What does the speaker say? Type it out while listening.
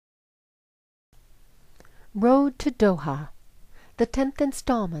Road to Doha, the 10th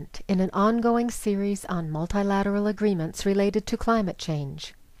installment in an ongoing series on multilateral agreements related to climate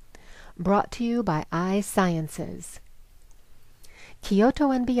change. Brought to you by iSciences.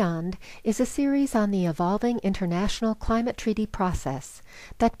 Kyoto and Beyond is a series on the evolving international climate treaty process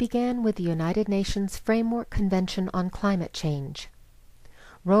that began with the United Nations Framework Convention on Climate Change.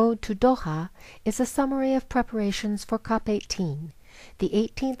 Road to Doha is a summary of preparations for COP18, the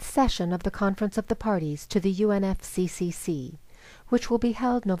 18th session of the Conference of the Parties to the UNFCCC, which will be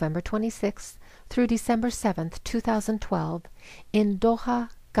held November 26th through December 7th, 2012, in Doha,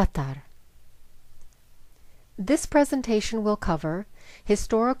 Qatar. This presentation will cover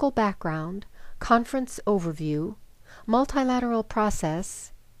historical background, conference overview, multilateral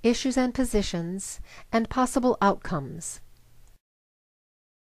process, issues and positions, and possible outcomes.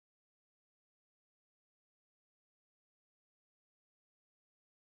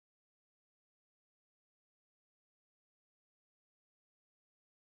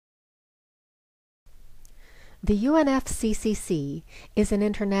 The UNFCCC is an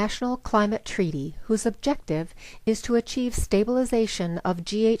international climate treaty whose objective is to achieve stabilization of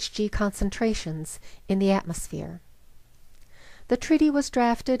GHG concentrations in the atmosphere. The treaty was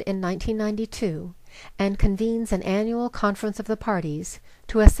drafted in 1992 and convenes an annual Conference of the Parties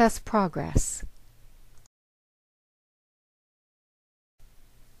to assess progress.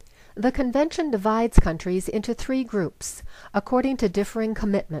 The convention divides countries into three groups according to differing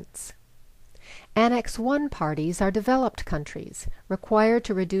commitments. Annex I parties are developed countries required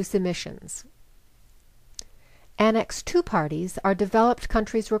to reduce emissions. Annex II parties are developed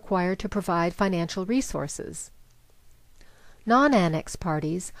countries required to provide financial resources. Non-annex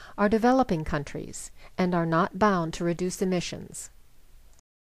parties are developing countries and are not bound to reduce emissions.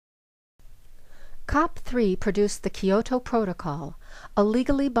 COP3 produced the Kyoto Protocol, a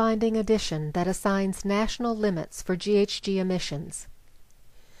legally binding addition that assigns national limits for GHG emissions.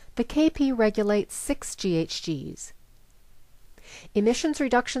 The KP regulates 6 GHGs. Emissions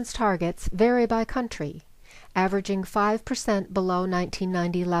reductions targets vary by country, averaging 5% below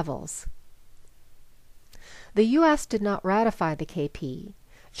 1990 levels. The U.S. did not ratify the KP.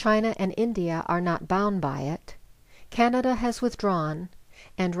 China and India are not bound by it. Canada has withdrawn,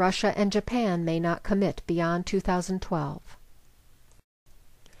 and Russia and Japan may not commit beyond 2012.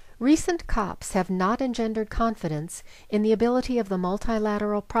 Recent COPs have not engendered confidence in the ability of the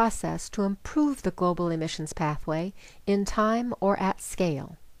multilateral process to improve the global emissions pathway in time or at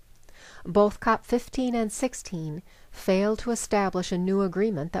scale. Both COP15 and 16 failed to establish a new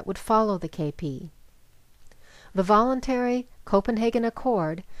agreement that would follow the KP. The voluntary Copenhagen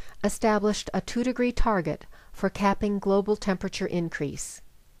Accord established a 2-degree target for capping global temperature increase.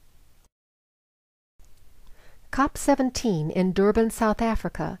 COP17 in Durban, South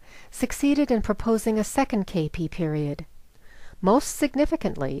Africa, succeeded in proposing a second KP period. Most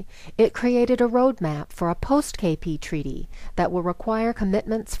significantly, it created a roadmap for a post-KP treaty that will require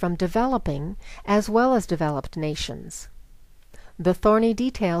commitments from developing as well as developed nations. The thorny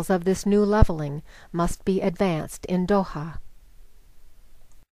details of this new leveling must be advanced in Doha.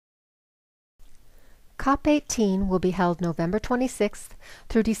 COP18 will be held November 26th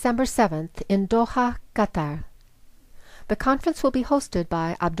through December 7th in Doha, Qatar. The conference will be hosted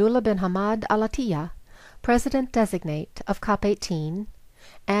by Abdullah bin Hamad Al Attiyah, President-designate of COP18,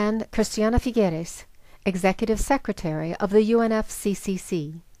 and Christiana Figueres, Executive Secretary of the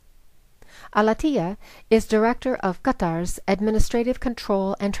UNFCCC. Al Attiyah is Director of Qatar's Administrative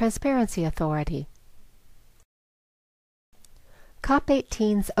Control and Transparency Authority.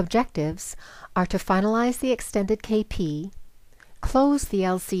 COP18's objectives are to finalize the extended KP, close the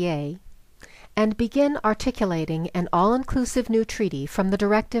LCA, and begin articulating an all-inclusive new treaty from the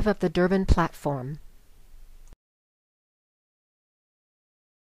directive of the Durban Platform.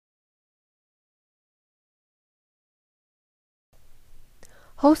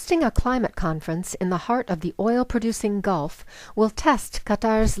 Hosting a climate conference in the heart of the oil-producing Gulf will test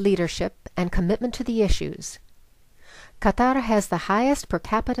Qatar's leadership and commitment to the issues. Qatar has the highest per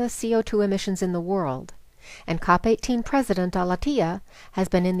capita CO2 emissions in the world, and COP18 President Al Attiyah has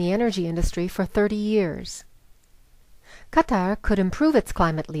been in the energy industry for 30 years. Qatar could improve its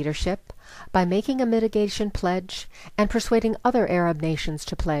climate leadership by making a mitigation pledge and persuading other Arab nations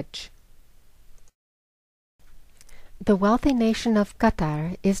to pledge. The wealthy nation of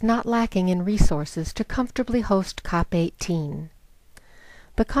Qatar is not lacking in resources to comfortably host COP18.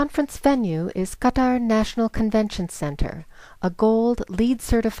 The conference venue is Qatar National Convention Center, a gold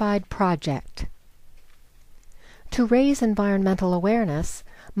LEED-certified project. To raise environmental awareness,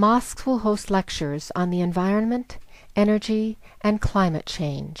 mosques will host lectures on the environment, energy, and climate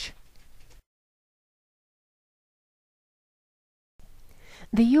change.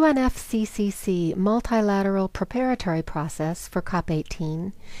 The UNFCCC multilateral preparatory process for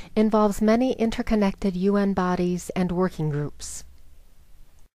COP18 involves many interconnected UN bodies and working groups.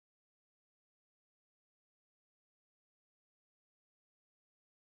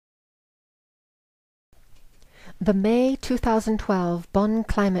 The May 2012 Bonn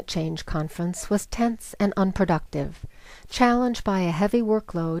Climate Change Conference was tense and unproductive, challenged by a heavy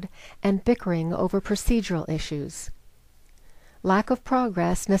workload and bickering over procedural issues. Lack of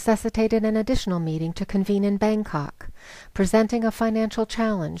progress necessitated an additional meeting to convene in Bangkok, presenting a financial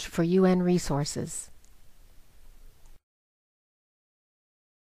challenge for UN resources.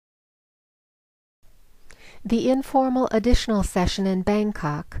 The informal additional session in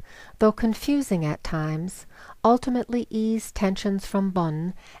Bangkok, though confusing at times, ultimately eased tensions from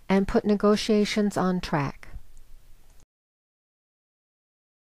Bonn and put negotiations on track.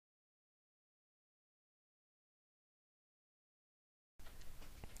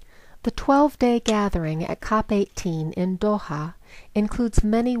 The 12-day gathering at COP18 in Doha includes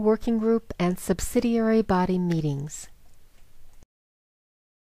many working group and subsidiary body meetings.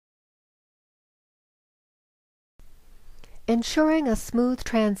 Ensuring a smooth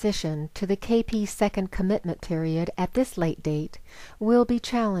transition to the KP second commitment period at this late date will be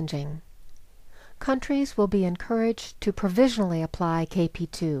challenging. Countries will be encouraged to provisionally apply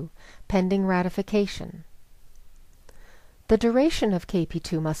KP2, pending ratification. The duration of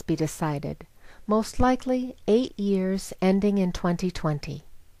KP2 must be decided, most likely 8 years ending in 2020.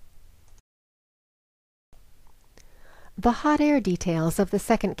 The hot air details of the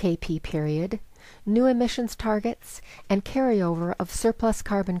second KP period, new emissions targets, and carryover of surplus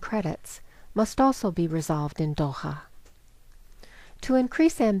carbon credits must also be resolved in Doha. To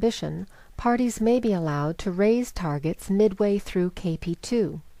increase ambition, parties may be allowed to raise targets midway through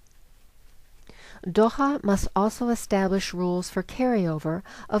KP2. Doha must also establish rules for carryover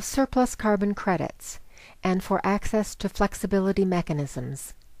of surplus carbon credits and for access to flexibility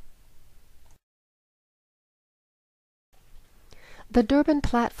mechanisms. The Durban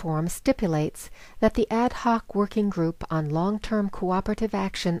Platform stipulates that the ad hoc working group on long-term cooperative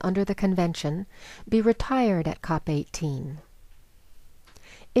action under the Convention be retired at COP18.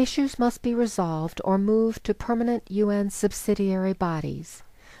 Issues must be resolved or moved to permanent UN subsidiary bodies,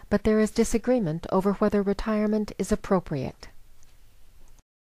 but there is disagreement over whether retirement is appropriate.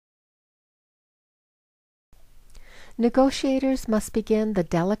 Negotiators must begin the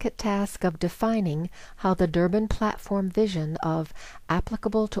delicate task of defining how the Durban Platform vision of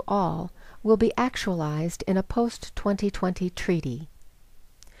applicable to all will be actualized in a post-2020 treaty.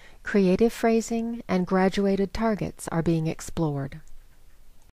 Creative phrasing and graduated targets are being explored.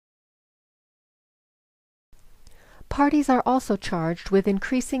 Parties are also charged with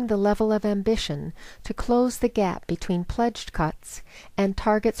increasing the level of ambition to close the gap between pledged cuts and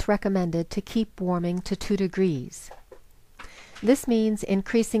targets recommended to keep warming to 2 degrees. This means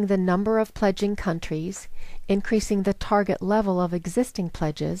increasing the number of pledging countries, increasing the target level of existing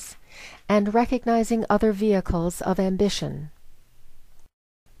pledges, and recognizing other vehicles of ambition.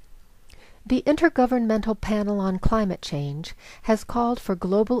 The Intergovernmental Panel on Climate Change has called for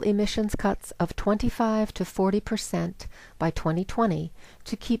global emissions cuts of 25 to 40% by 2020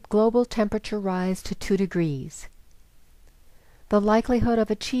 to keep global temperature rise to 2 degrees. The likelihood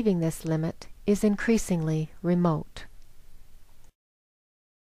of achieving this limit is increasingly remote.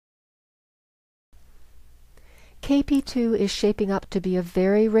 KP2 is shaping up to be a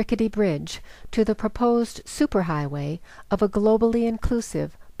very rickety bridge to the proposed superhighway of a globally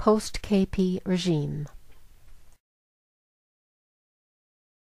inclusive post-KP regime.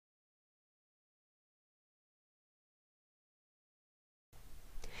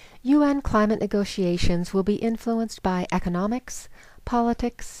 UN climate negotiations will be influenced by economics,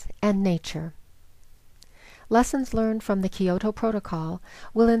 politics, and nature. Lessons learned from the Kyoto Protocol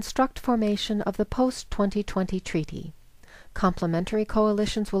will instruct formation of the post-2020 treaty. Complementary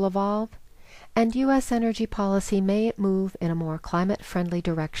coalitions will evolve, and U.S. energy policy may move in a more climate-friendly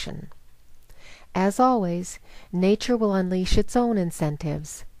direction. As always, nature will unleash its own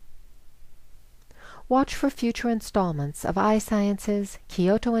incentives. Watch for future installments of iScience's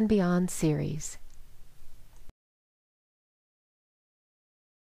Kyoto and Beyond series.